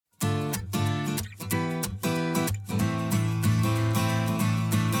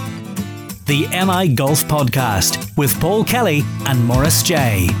the NI Golf Podcast with Paul Kelly and Maurice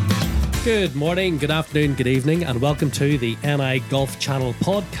J. Good morning, good afternoon, good evening, and welcome to the NI Golf Channel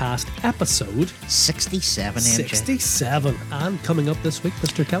podcast episode 67, MJ. 67. And coming up this week,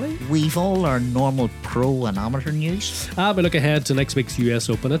 Mr. Kelly, We've all our normal pro and amateur news. we look ahead to next week's US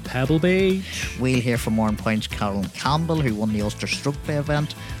Open at Pebble Beach. We'll hear from Warren Point's Colm Campbell, who won the Ulster Stroke play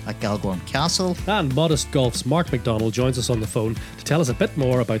event at Galgorm Castle. And Modest Golf's Mark McDonald joins us on the phone to tell us a bit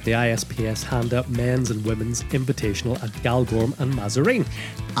more about the ISPS Handa men's and women's Invitational at Galgorm and Mazarine.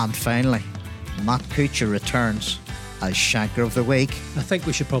 And finally, Matt Kuchar returns as Shanker of the Week. I think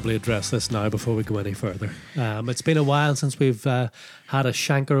we should probably address this now before we go any further. It's been a while since we've had a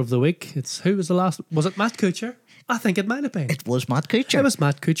Shanker of the Week. Who was the last? Was it Matt Kuchar? I think it might have been. It was Matt Kuchar. It was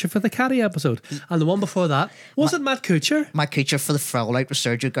Matt Kuchar for the Caddy episode. And the one before that, was it Matt Kuchar? Matt Kuchar for the fallout with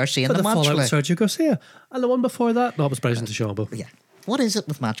Sergio Garcia For in the the match fallout play. with Sergio Garcia. And the one before that, no, it was Bryson DeChambeau. Yeah. What is it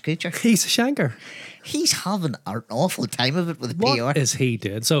with Matt Kuchar? He's a Shanker. He's having an awful time of it with the What PR. is he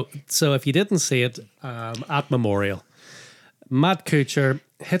doing? So if you didn't see it at Memorial, Matt Kuchar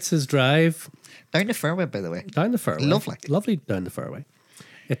hits his drive Down the fairway, by the way. down the fairway. Lovely Down the fairway.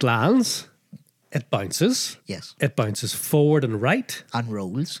 It lands. It bounces. Yes. It bounces forward and right And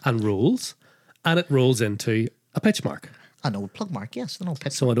rolls. and rolls. And it rolls into a pitch mark. An old plug mark, yes. An old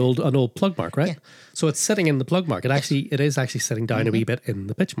pitch So an old plug mark, right? Yeah. So it's sitting in the plug mark. It is actually sitting down a wee bit in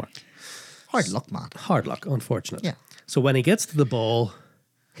the pitch mark. Hard luck, Matt. Hard luck, unfortunate. Yeah. So when he gets to the ball,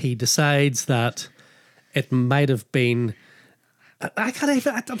 he decides that it might have been. I'm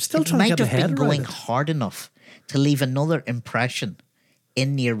still It trying to might get my have head been around going it. hard enough to leave another impression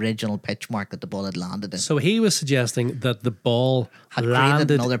in the original pitch mark that the ball had landed in. So he was suggesting that the ball Had created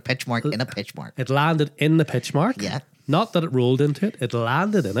landed. another pitch mark in a pitch mark. It landed in the pitch mark. Yeah. Not that it rolled into it. It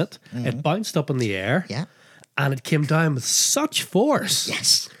landed in it. It bounced up in the air. Yeah. And it came down with such force.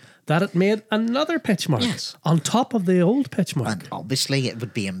 Yes. That it made another pitch mark. Yes. On top of the old pitch mark. And obviously it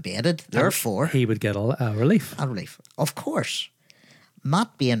would be embedded. Therefore, He would get a relief. a relief. Of course.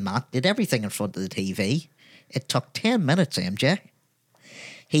 Matt being Matt did everything in front of the TV. It took 10 minutes, MJ.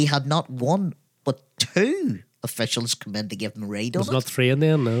 He had not one but two officials come in to give him a read on There's it. not three in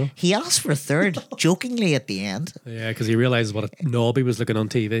there, no. He asked for a third, jokingly at the end. Yeah, because he realised what a knob he was looking on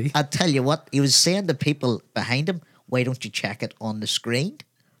TV. I tell you what, he was saying to people behind him, why don't you check it on the screen?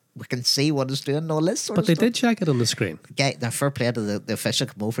 We can see what it's doing and all this sort But of they stuff. did check it on the screen. Guy, now fair play to the official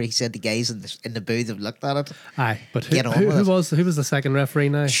come over. He said the guys in the booth have looked at it. Aye, but who, Get on who, with who it. was the second referee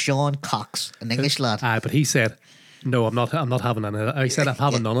now? Sean Cox, an English lad. Aye, but he said, "No, I'm not having any of that." He said, "I'm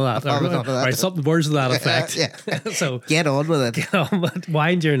having none of that." I'm having none of that. Right, something words to that effect. Yeah. So Get on with it.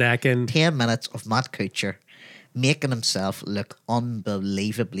 wind your neck in. 10 minutes of Matt Kuchar making himself look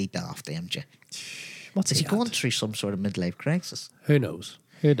unbelievably daft, MJ. What's Is he at? going through some sort of midlife crisis? Who knows?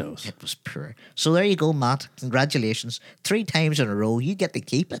 Who knows? It was poor. So there you go, Matt. Congratulations. 3 times in a row. You get to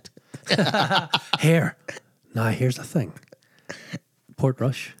keep it. Here, now here's the thing.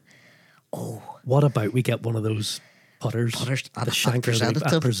 Portrush. Oh, What about we get one of those putters, Putters the and Shanker presented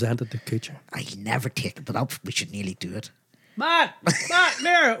to- presented to Kuchar? I never take it, but we should nearly do it. Matt,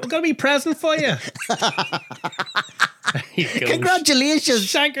 there, we're going to be present for you. There you go. Congratulations.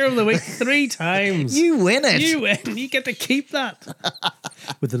 Shanker of the week 3 times. You win it. You win. You get to keep that.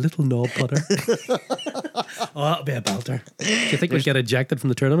 With a little knob putter. Oh, that'll be a belter. Do you think we'd get ejected from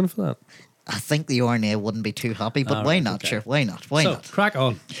the tournament for that? I think the RNA wouldn't be too happy, but All why right, not? okay. Sure, why not? Why So, not? crack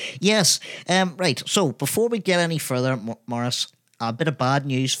on. Yes. Right. So before we get any further, Morris, a bit of bad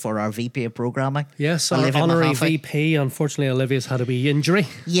news for our VP of programming. Yes, our Olivia honorary Mahaffey. VP. Unfortunately, Olivia's had a wee injury.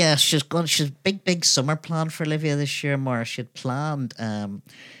 Yeah, she's big summer plan for Olivia this year, Morris. She'd planned,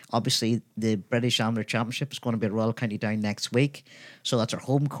 obviously, the British Amateur Championship is going to be at Royal County Down next week. So that's her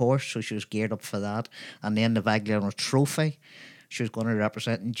home course, so she was geared up for that. And then the Vagliano Trophy, she was going to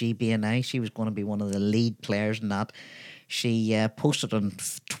represent in GBNI. She was going to be one of the lead players in that. She posted on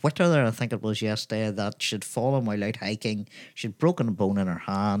Twitter there, I think it was yesterday, that she'd fallen while out hiking. She'd broken a bone in her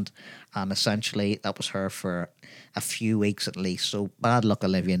hand, and essentially that was her for a few weeks at least. So bad luck,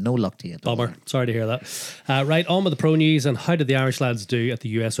 Olivia. No luck to you. Bummer. Sorry to hear that. Right, on with the pro news. And how did the Irish lads do at the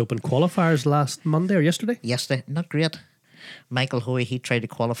US Open qualifiers last Monday or yesterday? Yesterday, not great. Michael Hoey, he tried to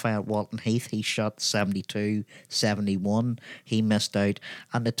qualify at Walton Heath. He shot 72, 71. He missed out.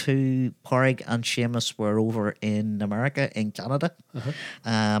 And the two, Porrig and Seamus, were over in America, in Canada,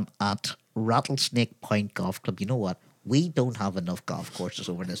 at Rattlesnake Point Golf Club. You know what? We don't have enough golf courses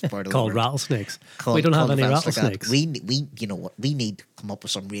over this part of the Called world. rattlesnakes. Called- We don't have called any events like that. rattlesnakes. You know what? We need to come up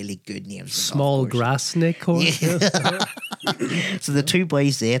with some really good names. for golf Small courses. grass snake course. Yes. So the two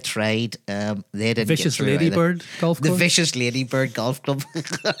boys, they tried. They didn't Vicious get through either. Ladybird Golf The Course. Vicious Ladybird Golf Club.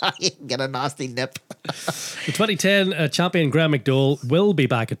 You can get a nasty nip. The 2010 champion Graham McDowell will be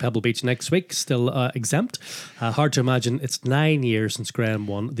back at Pebble Beach next week, still exempt. Hard to imagine it's 9 years since Graham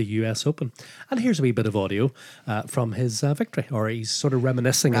won the US Open. And here's a wee bit of audio from his victory, or he's sort of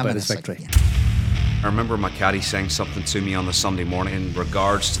reminiscing about his victory. Yeah. I remember my caddy saying something to me on the Sunday morning in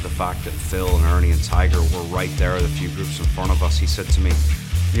regards to the fact that Phil and Ernie and Tiger were right there, the few groups in front of us. He said to me,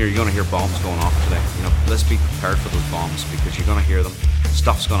 "You're going to hear bombs going off today. Let's be prepared for those bombs because you're going to hear them.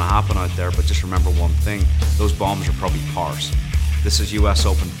 Stuff's going to happen out there, but just remember one thing, those bombs are probably pars. This is US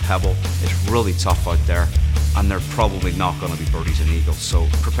Open Pebble. It's really tough out there, and they're probably not going to be birdies and eagles. So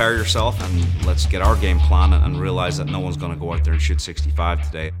prepare yourself and let's get our game plan and realize that no one's going to go out there and shoot 65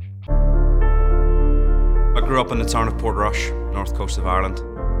 today." I grew up in the town of Portrush, north coast of Ireland.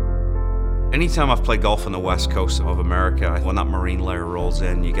 Anytime I've played golf on the west coast of America, when that marine layer rolls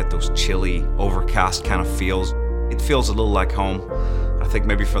in, you get those chilly, overcast kind of feels. It feels a little like home. I think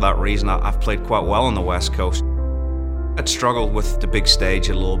maybe for that reason I've played quite well on the west coast. I'd struggled with the big stage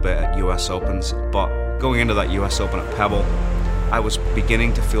a little bit at US Opens, but going into that US Open at Pebble, I was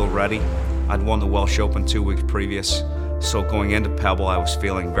beginning to feel ready. I'd won the Welsh Open 2 weeks previous. So going into Pebble, I was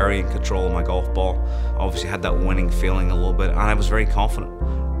feeling very in control of my golf ball. Obviously had that winning feeling a little bit, and I was very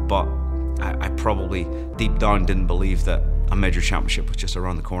confident. But I probably deep down didn't believe that a major championship was just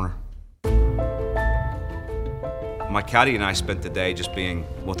around the corner. My caddy and I spent the day just being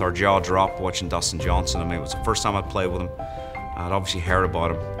with our jaw dropped watching Dustin Johnson. I mean, it was the first time I'd played with him. I'd obviously heard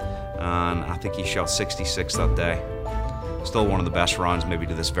about him, and I think he shot 66 that day. Still one of the best rounds maybe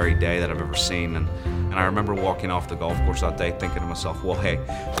to this very day that I've ever seen. And I remember walking off the golf course that day thinking to myself, well, hey,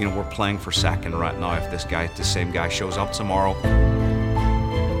 we're playing for second right now if the same guy shows up tomorrow.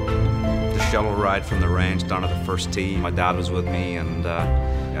 The shuttle ride from the range down to the first tee, my dad was with me, and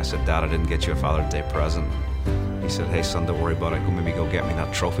I said, "Dad, I didn't get you a Father's Day present." He said, "Hey, son, don't worry about it. Maybe go get me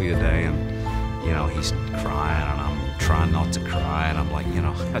that trophy today." And, he's crying, and I'm trying not to cry, and I'm like,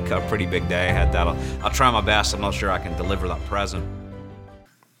 I got a pretty big day ahead. I'll try my best. I'm not sure I can deliver that present.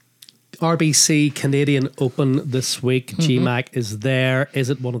 RBC Canadian Open this week. GMAC is there. Is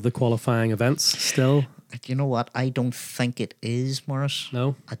it one of the qualifying events still? You know what? I don't think it is, Morris.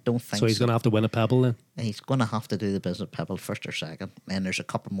 No? I don't think so. So he's going to have to win a Pebble then? He's going to have to do the business at Pebble first or second. And there's a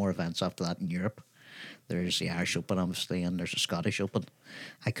couple more events after that in Europe. There's the Irish Open, obviously, and there's the Scottish Open.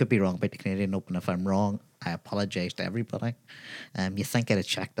 I could be wrong about the Canadian Open. If I'm wrong, I apologise to everybody. You think I'd have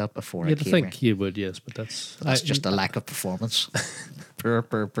checked that before I came here? You'd think you would, yes, but that's just a lack of performance.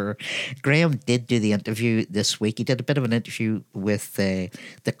 Graham did do the interview this week. He did a bit of an interview with the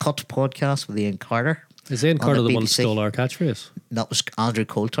Cut podcast with Ian Carter. Is Ian Carter the one that BBC. stole our catchphrase? That was Andrew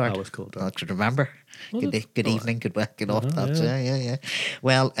Coulthard. That was Coulthard. I could remember. Good evening, good work, good off. Uh-huh, That's yeah.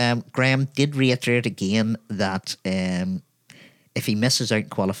 Well, Graham did reiterate again that if he misses out in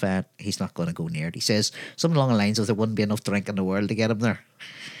qualifying, he's not going to go near it. He says something along the lines of there wouldn't be enough drink in the world to get him there.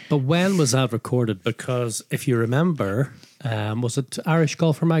 But when was that recorded? Because if you remember, was it Irish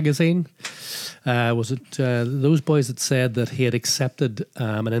Golfer magazine? Was it those boys that said that he had accepted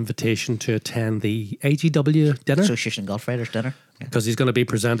an invitation to attend the AGW dinner? Association of Golf Writers dinner. Because he's going to be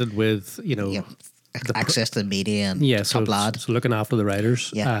presented with, access to the media and so looking after the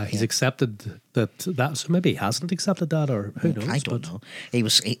writers. He's accepted that. So maybe he hasn't accepted that, or who knows? I don't know. He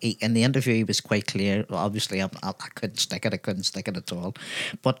was in the interview. He was quite clear. Obviously, I couldn't stick it. I couldn't stick it at all.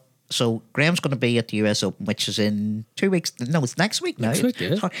 But so Graham's going to be at the US Open, which is in 2 weeks. No, it's next week now. Next week,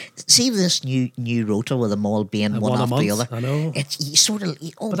 yeah. See this new rota with them all being one after the other. I know. It's sort of.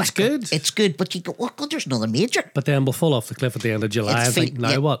 But it's good. It's good, but you go, oh God, there's another major. But then we'll fall off the cliff at the end of July. I think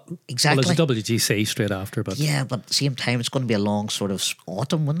now what? Exactly. Well, there's a WGC straight after, but yeah, but at the same time, it's going to be a long sort of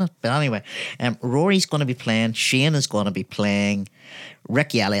autumn, wouldn't it? But anyway, Rory's going to be playing. Shane is going to be playing.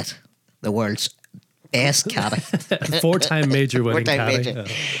 Ricky Elliott, the world's best caddy. Four-time major winning caddy. Major.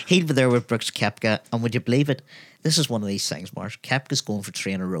 He'll be there with Brooks Koepka, and would you believe it? This is one of these things, Marsh. Koepka's going for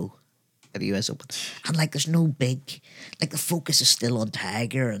 3 in a row at the US Open, and there's no big, the focus is still on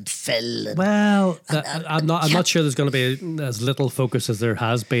Tiger and Phil. And, I'm not sure there's going to be as little focus as there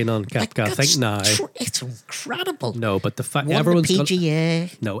has been on Koepka. I think now it's incredible. No, but the fact everyone's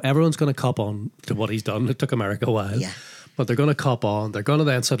PGA. Everyone's going to cop on to what he's done. It took America a while. Yeah. But they're going to cop on. They're going to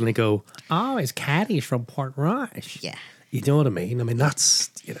then suddenly go, oh, his caddy's from Portrush. Yeah. You know what I mean? I mean,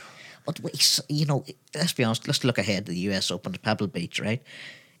 that's, But, let's be honest. Let's look ahead to the US Open at Pebble Beach, right?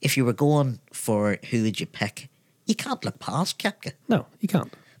 If you were going for who would you pick, you can't look past Koepka. No, you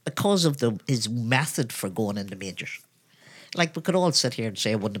can't. Because of his method for going into majors. like we could all sit here and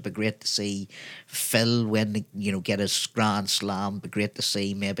say, wouldn't it be great to see Phil win, get his Grand Slam? It'd be great to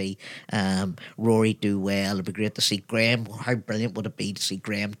see maybe Rory do well. It'd be great to see Graham. How brilliant would it be to see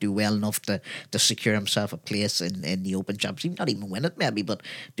Graham do well enough to secure himself a place in the Open Championship? Not even win it maybe, but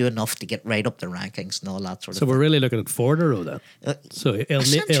do enough to get right up the rankings and all that sort of thing. So we're really looking at 4 in a row then. So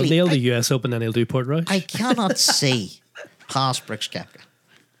he'll nail the US Open and he'll do Portrush. I cannot see past Brooks Koepka.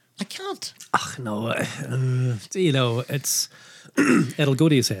 I can't. Oh, no. It's it'll go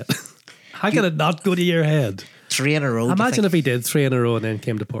to his head. How can it not go to your head? 3 in a row. Imagine if he did 3 in a row and then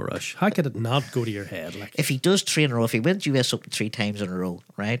came to Portrush. How could it not go to your head? Like, if he does 3 in a row, if he wins US Open 3 times in a row,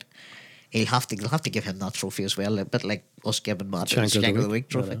 right? They'll have to give him that trophy as well, a bit like us giving Matt the Shanker of the Week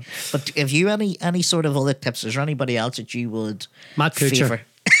trophy. Yeah. But if you any sort of other tips, is there anybody else that you would Matt Kuchar.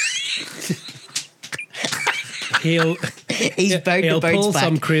 He's bound to bounce pull back.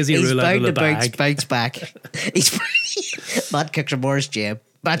 some crazy He's rule out of the bound to bag. bounce back. Matt Kuchar, Morris Jam.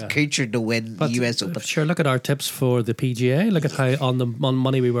 Matt Kuchar to win the US Open. Sure, look at our tips for the PGA. Look at how on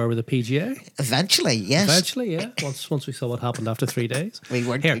money we were with the PGA. Eventually, yes. Eventually, yeah. Once we saw what happened after 3 days. We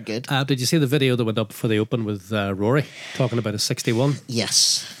weren't too good. Did you see the video that went up for the Open with Rory talking about his 61?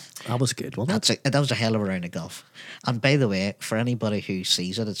 Yes. That was good, wasn't it? That was a hell of a round of golf. And by the way, for anybody who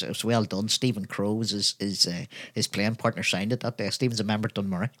sees it, it's well done. Stephen Crowe was his playing partner, signed it that day. Stephen's a member of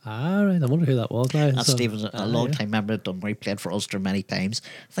Dunmurry. Ah, right. I wonder who that was now. That's Stephen's a long-time member of Dunmurry, played for Ulster many times.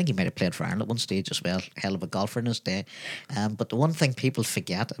 I think he might have played for Ireland at one stage as well. Hell of a golfer in his day. But the one thing people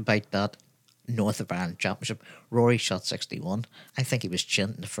forget about that North of Ireland Championship, Rory shot 61. I think he was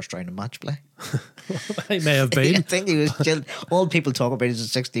chinned in the first round of match play. He may have been. I think he was chinned. All people talk about is at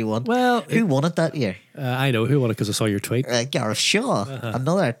 61. Well, who won it that year? I know who won it because I saw your tweet. Gareth Shaw,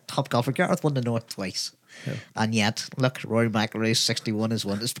 another top golfer. Gareth won the North twice. Yeah. And yet, look, Rory McIlroy's 61 is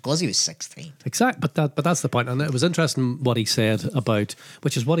one. It's because he was 16. Exactly, but that's the point. And it was interesting what he said about,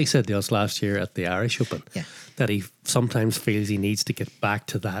 which is what he said to us last year at the Irish Open. Yeah. That he sometimes feels he needs to get back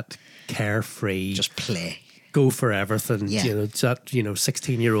to that carefree, just play, go for everything. Yeah. That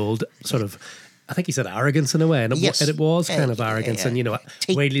 16-year-old sort of. I think he said arrogance in a way, and it was kind of arrogance, and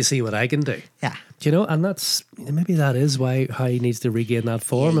wait till you see what I can do. Yeah, and that's maybe that is how he needs to regain that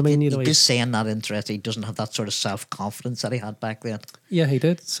form. Yeah, I mean, he's saying that interest. He doesn't have that sort of self-confidence that he had back then. Yeah, he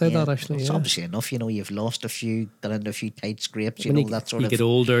did say that actually. It's obviously enough. You've lost a few, got into a few tight scrapes. That sort of. You get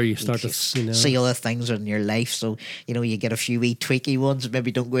older, you start to see other things in your life. So you get a few wee tweaky ones that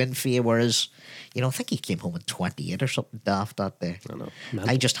maybe don't go in for you. Whereas, I think he came home at 28 or something daft that day. I know.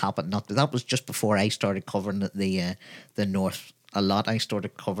 I just happened not to. That was just before I started covering the North a lot. I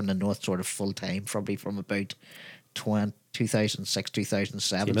started covering the North sort of full time, probably from about 2006,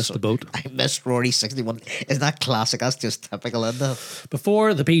 2007. You missed the boat. I missed Rory 61. Isn't that classic? That's just typical, isn't it?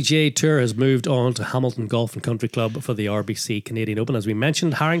 Before the PGA Tour has moved on to Hamilton Golf and Country Club for the RBC Canadian Open, as we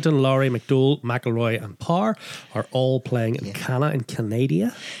mentioned, Harrington, Lowry, McDowell, McIlroy and Parr are all playing in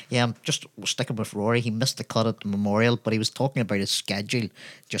Canada. Yeah, I'm just sticking with Rory. He missed the cut at the Memorial, but he was talking about his schedule,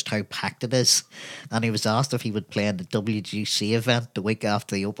 just how packed it is. And he was asked if he would play in the WGC event the week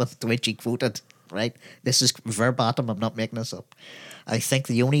after the Open, to which he quoted, right? This is verbatim, I'm not making this up. I think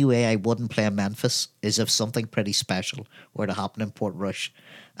the only way I wouldn't play in Memphis is if something pretty special were to happen in Portrush.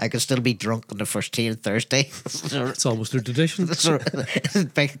 I could still be drunk on the first tee on Thursday. It's almost a tradition.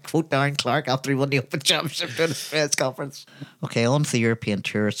 Big quote Darren Clark after he won the Open Championship during his press conference. Okay, on to the European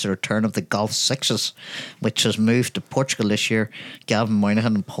Tour. It's the return of the Golf Sixes, which has moved to Portugal this year. Gavin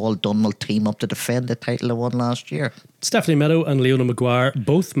Moynihan and Paul Dunn will team up to defend the title they won last year. Stephanie Meadow and Leona Maguire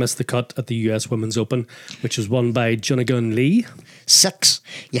both missed the cut at the US Women's Open, which was won by Junagun Lee. 6.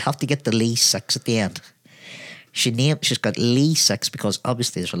 You have to get the Lee 6 at the end. She's got Lee 6 because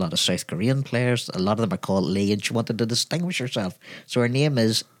obviously there's a lot of South Korean players. A lot of them are called Lee, and she wanted to distinguish herself. So her name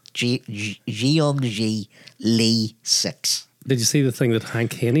is Jeong-ji Lee 6. Did you see the thing that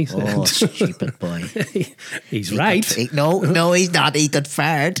Hank Haney said? Oh, stupid boy. He's right. No, he's not. He got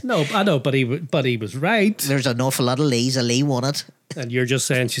fired. No, I know, but he was right. There's an awful lot of Lees. A Lee won it. And you're just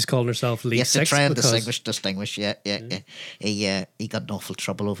saying she's calling herself Lee 6? Yes, to try and distinguish. Yeah. He got in awful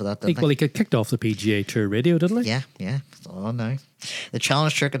trouble over that, didn't he? Well, he got kicked off the PGA Tour radio, didn't he? Yeah. Oh, no. The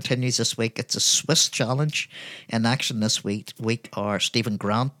Challenge Tour continues this week. It's a Swiss Challenge. In action this week are Stephen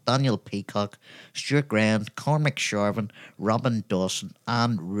Grant, Daniel Peacock, Stuart Grant, Cormac Sharvin, Robin Dawson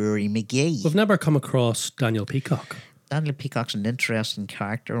and Rory McGee. We've never come across Daniel Peacock. Daniel Peacock's an interesting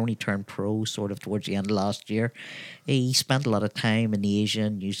character, only turned pro sort of towards the end of last year. He spent a lot of time in Asia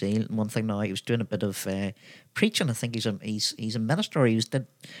and New Zealand. One thing now, he was doing a bit of preaching. I think he's a minister. He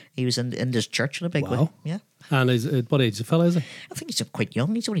was in this church in a big way. Yeah. And what age the fella is he? I think he's quite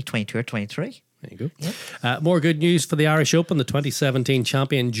young. He's only 22 or 23. There you go. More good news for the Irish Open. The 2017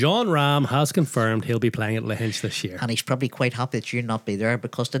 champion John Ram has confirmed he'll be playing at Lahinch this year. And he's probably quite happy that you'll not be there,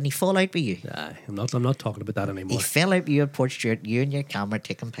 because didn't he fall out with you? I'm not talking about that anymore. He fell out with you at Port Stewart, you and your camera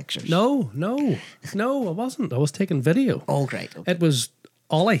taking pictures. No, I wasn't. I was taking video. Oh, great. Okay. It was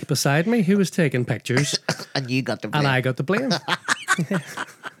Ollie beside me who was taking pictures. And you got the blame. And I got the blame.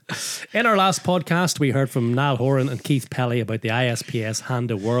 In our last podcast, we heard from Niall Horan and Keith Pelly about the ISPS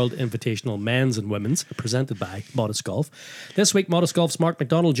Handa World Invitational Men's and Women's, presented by Modest Golf. This week, Modest Golf's Mark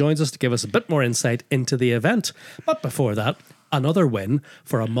McDonald joins us to give us a bit more insight into the event. But before that, another win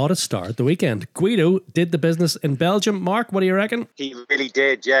for a modest start the weekend. Guido did the business in Belgium. Mark, what do you reckon? He really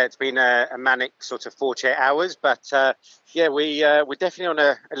did, yeah. It's been a manic sort of 48 hours, but we're definitely on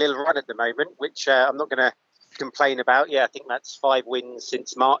a little run at the moment, which I'm not going to complain about. Yeah, I think that's 5 wins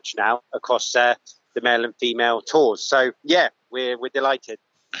since March now across the male and female tours. So yeah, we're delighted.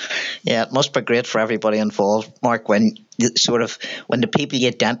 Yeah, it must be great for everybody involved, Mark, when the people you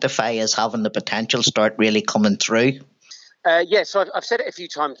identify as having the potential start really coming through. So I've said it a few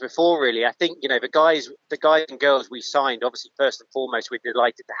times before, really. I think, the guys and girls we signed, obviously, first and foremost, we're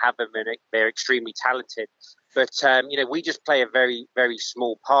delighted to have them, and they're extremely talented. But, we just play a very, very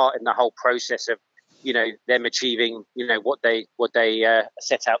small part in the whole process of, them achieving, what they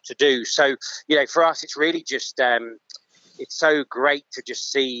set out to do. So, for us, it's really just, it's so great to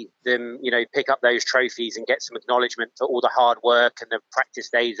just see them, pick up those trophies and get some acknowledgement for all the hard work and the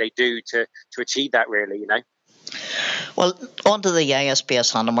practice days they do to achieve that, really, Well, onto the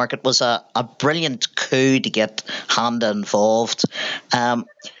ISPS Handa market was a brilliant coup to get Handa involved.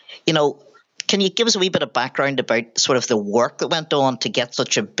 Can you give us a wee bit of background about sort of the work that went on to get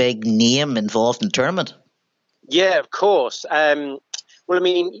such a big name involved in the tournament? Yeah, of course. We've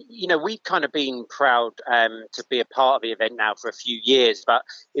kind of been proud to be a part of the event now for a few years, but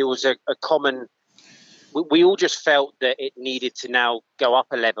it was a common... We all just felt that it needed to now go up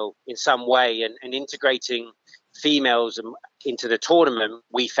a level in some way, and integrating females into the tournament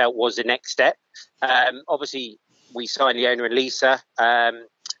we felt was the next step. Obviously, we signed Leona and Lisa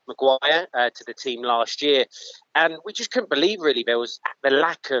Maguire to the team last year, and we just couldn't believe really there was the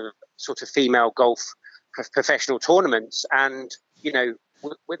lack of sort of female golf professional tournaments. And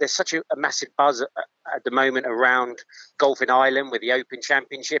there's such a massive buzz at the moment around golf in Ireland with the Open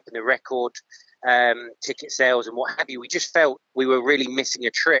Championship and the record ticket sales and what have you. We just felt we were really missing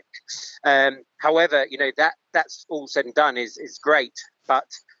a trick. However, that's all said and done is great, but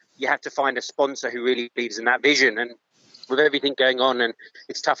you have to find a sponsor who really believes in that vision. And with everything going on, and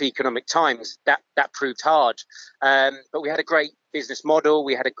it's tough economic times, that proved hard. But we had a great business model.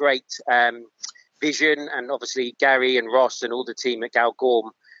 We had a great vision, and obviously Gary and Ross and all the team at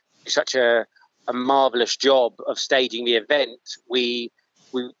Galgorm do such a marvelous job of staging the event. We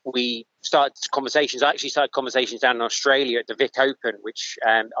started conversations. I actually started conversations down in Australia at the Vic Open, which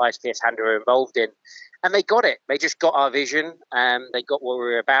ISPS Handa are involved in, and they got it. They just got our vision. They got what we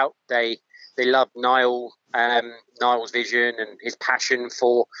were about. They loved Niall's vision and his passion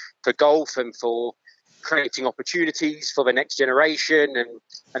for golf and for creating opportunities for the next generation,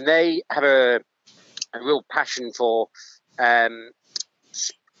 and they have a real passion for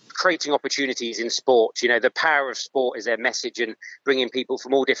creating opportunities in sport. The power of sport is their message, and bringing people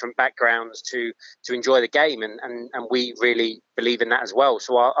from all different backgrounds to enjoy the game, and we really believe in that as well.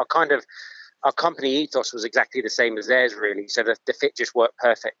 So our company ethos was exactly the same as theirs, really. So the fit just worked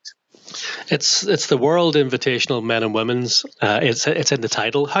perfect. It's the World Invitational Men and Women's. It's in the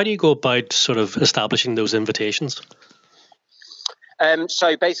title. How do you go about sort of establishing those invitations?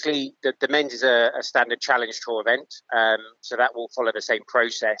 So basically, the men's is a standard challenge tour event. So that will follow the same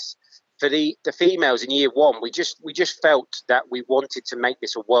process. For the females in year one, we just felt that we wanted to make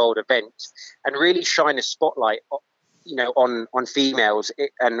this a world event and really shine a spotlight, on females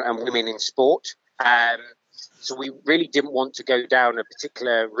and women in sport. So we really didn't want to go down a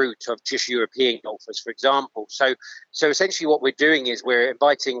particular route of just European golfers, for example. So essentially what we're doing is we're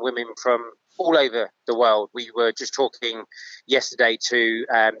inviting women from all over the world. We were just talking yesterday to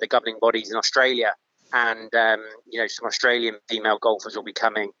the governing bodies in Australia, and some Australian female golfers will be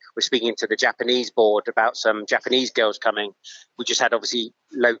coming. We're speaking to the Japanese board about some Japanese girls coming. We just had obviously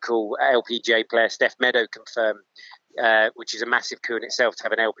local LPGA player Steph Meadow confirm, which is a massive coup in itself to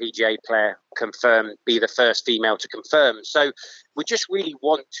have an LPGA player be the first female to confirm. So we just really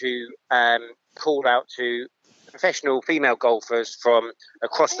want to call out to professional female golfers from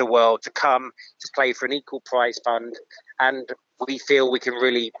across the world to come to play for an equal prize fund, and we feel we can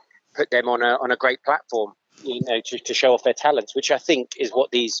really put them on a great platform, to show off their talents, which I think is what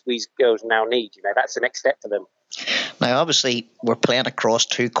these girls now need. That's the next step for them. Now, obviously, we're playing across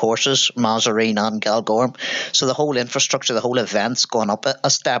two courses, Mazarine and Galgorm, so the whole infrastructure, the whole event's going up a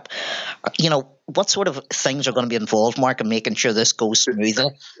step. What sort of things are going to be involved, Mark, in making sure this goes smoothly?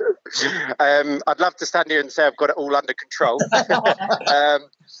 I'd love to stand here and say I've got it all under control. But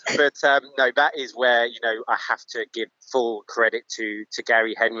no, that is where, I have to give full credit to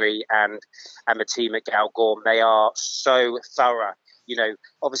Gary Henry and the team at Galgorm. They are so thorough.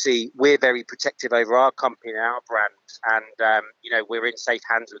 Obviously we're very protective over our company and our brand, and, we're in safe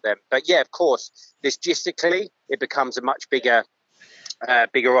hands with them. But yeah, of course, logistically, it becomes a much bigger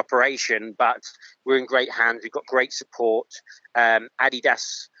operation, but we're in great hands. We've got great support.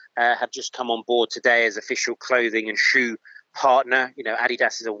 Adidas have just come on board today as official clothing and shoe partner.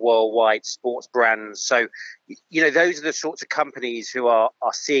 Adidas is a worldwide sports brand. So, those are the sorts of companies who are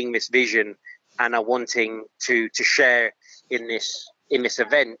seeing this vision and are wanting to share in this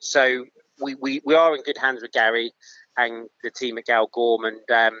event. So we are in good hands with Gary and the team at Galgorm, and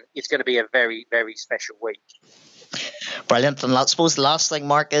it's going to be a very, very special week. Brilliant. And I suppose the last thing,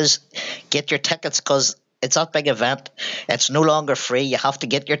 Mark, is get your tickets, because it's that big event. It's no longer free. You have to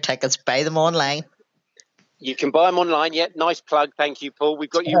get your tickets, buy them online. You can buy them online. Yeah, nice plug. Thank you, Paul. We've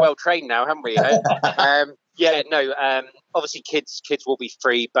got you well trained now, haven't we? Obviously kids will be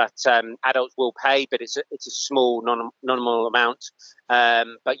free, but adults will pay, but it's a small nominal amount.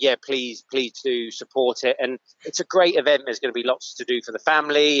 But yeah, please do support it. And it's a great event. There's going to be lots to do for the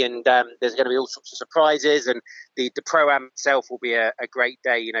family, and there's going to be all sorts of surprises, and the Pro-Am itself will be a great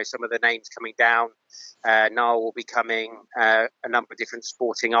day. Some of the names coming down. Niall will be coming, a number of different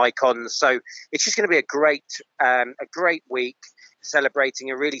sporting icons. So it's just going to be a great week,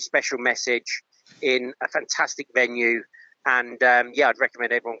 celebrating a really special message in a fantastic venue. And I'd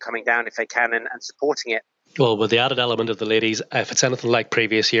recommend everyone coming down if they can and supporting it. Well, with the added element of the ladies, if it's anything like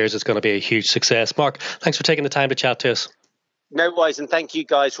previous years, it's going to be a huge success. Mark, thanks for taking the time to chat to us. No worries, and thank you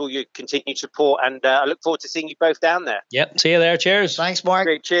guys for your continued support, and I look forward to seeing you both down there. Yep, see you there. Cheers. Thanks, Mark.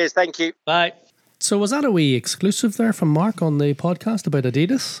 Great, cheers, thank you. Bye. So was that a wee exclusive there from Mark on the podcast about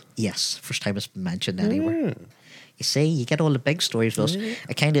Adidas? Yes, first time it's been mentioned anywhere. You see, you get all the big stories with us.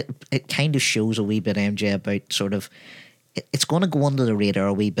 It kind of shows a wee bit, MJ, about sort of, it's going to go under the radar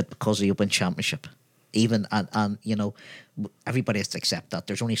a wee bit because of the Open Championship. Even, and everybody has to accept that.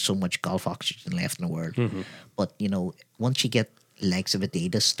 There's only so much golf oxygen left in the world. Mm-hmm. But, once you get legs of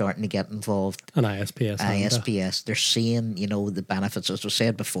Adidas starting to get involved, and ISPS, they're seeing, the benefits. As was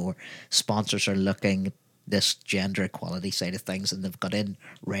said before, sponsors are looking at this gender equality side of things, and they've got in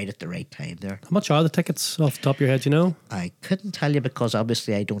right at the right time there. How much are the tickets off the top of your head, I couldn't tell you, because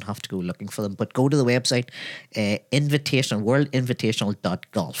obviously I don't have to go looking for them, but go to the website,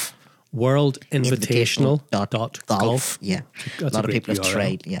 worldinvitational.golf. Worldinvitational.golf. Yeah. That's a lot of people have URL.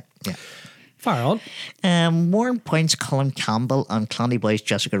 tried. Yeah. Fire on. Warren Point's Colm Campbell and Clondyboy's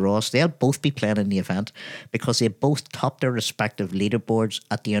Jessica Ross, they'll both be playing in the event because they both topped their respective leaderboards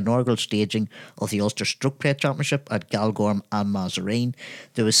at the inaugural staging of the Ulster Stroke Play Championship at Galgorm and Mazarine.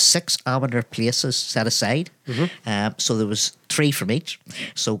 There was 6 amateur places set aside, so there was 3 from each.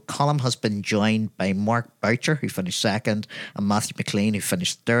 So Colm has been joined by Mark Boucher, who finished second, and Matthew McLean, who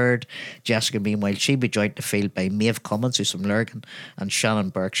finished third. Jessica, meanwhile, she'll be joined to field by Maeve Cummins, who's from Lurgan, and Shannon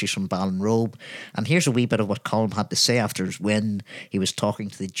Burke, she's from Ballinrobe. And here's a wee bit of what Colm had to say after his win. He was talking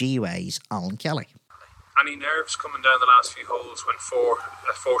to the GUI's Alan Kelly. Any nerves coming down the last few holes when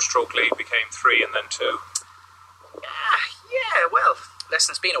a 4-stroke lead became 3 and then 2? Yeah, well,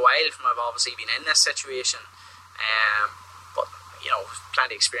 listen, it's been a while from I've obviously been in this situation. But,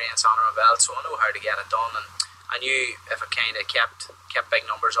 plenty of experience under my belt, so I know how to get it done. And I knew if I kind of kept big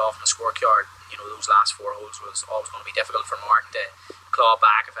numbers off in the scorecard, those last 4 holes was always going to be difficult for Mark to claw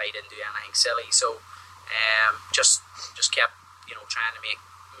back if I didn't do anything silly. So just kept, trying to make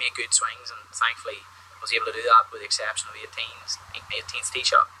good swings, and thankfully I was able to do that with the exception of the 18th tee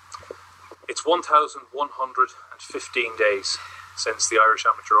shot. It's 1,115 days since the Irish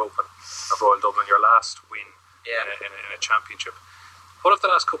Amateur Open of Royal Dublin, your last win in a championship. What have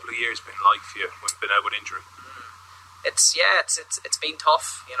the last couple of years been like for you when you've been out with injury? It's been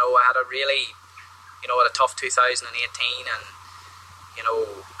tough. I had a really, had a tough 2018, and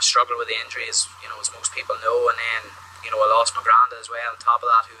struggled with the injuries, as most people know. And then, I lost my granda as well on top of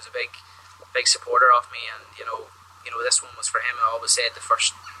that, who was a big supporter of me. And this one was for him. I always said the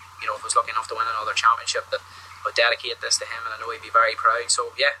first, if I was lucky enough to win another championship, that I would dedicate this to him, and I know he'd be very proud.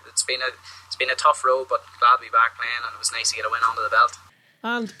 So yeah, it's been a tough road, but glad to be back playing, and it was nice to get a win under the belt.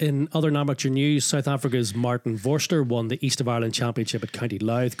 And in other amateur news, South Africa's Martin Vorster won the East of Ireland Championship at County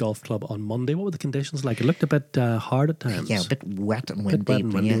Louth Golf Club on Monday. What were the conditions like? It looked a bit hard at times. Yeah, a bit wet and windy.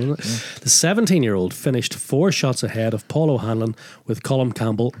 Wasn't it? Yeah. The 17-year-old finished 4 shots ahead of Paul O'Hanlon, with Colm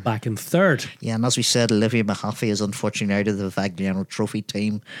Campbell back in third. Yeah, and as we said, Olivia Mahaffey is unfortunately out of the Vagliano Trophy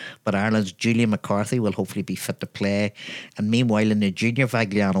team, but Ireland's Julia McCarthy will hopefully be fit to play. And meanwhile, in the junior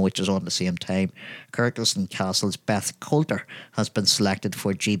Vagliano, which is on at the same time, Kirkleson Castle's Beth Coulter has been selected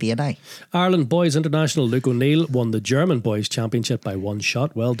for GBNI. Ireland Boys International Luke O'Neill won the German Boys Championship by 1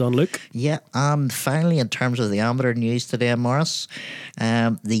 shot. Well done, Luke. Yeah, and finally, in terms of the amateur news today, Morris,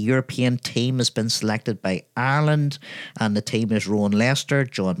 the European team has been selected by Ireland, and the team is Rowan Lester,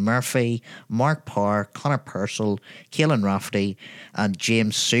 John Murphy, Mark Parr, Conor Purcell, Caelan Rafferty and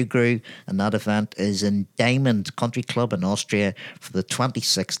James Sugru, and that event is in Diamond Country Club in Austria for the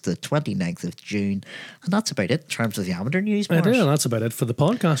 26th to 29th of June. And that's about it in terms of the amateur news, Morris. I do, and that's about it for the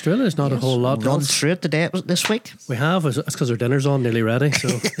podcast, really. There's not a whole lot run else. Through it today this week. We have. It's because our dinner's on, nearly ready. So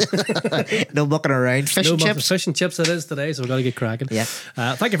no mucking around. Fish and chips. Fish and chips it is today, so we've got to get cracking. Yeah.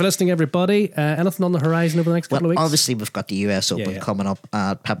 Thank you for listening, everybody. Anything on the horizon over the next couple of weeks? Obviously, we've got the US Open coming up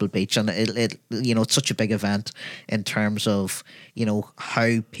at Pebble Beach, and it's such a big event in terms of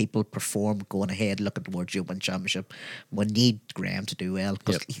how people perform going ahead, looking towards the Open Championship. We need Graham to do well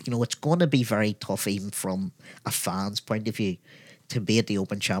because it's going to be very tough, even from a fan's point of view, to be at the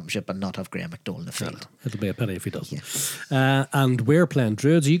Open Championship and not have Graham McDowell in the field. It'll be a pity if he doesn't. Yeah. And we're playing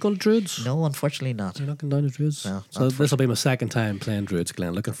Druids. Are you going to Druids? No, unfortunately not. You're not going down to Druids? No. So this will be my second time playing Druids,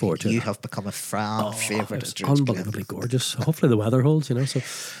 Glenn. Looking forward to it. You have become a favourite of Druids. Unbelievably gorgeous. Hopefully the weather holds, So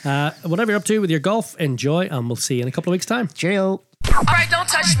whatever you're up to with your golf, enjoy, and we'll see you in a couple of weeks' time. Cheerio. All right, don't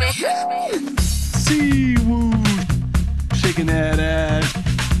touch me. See you.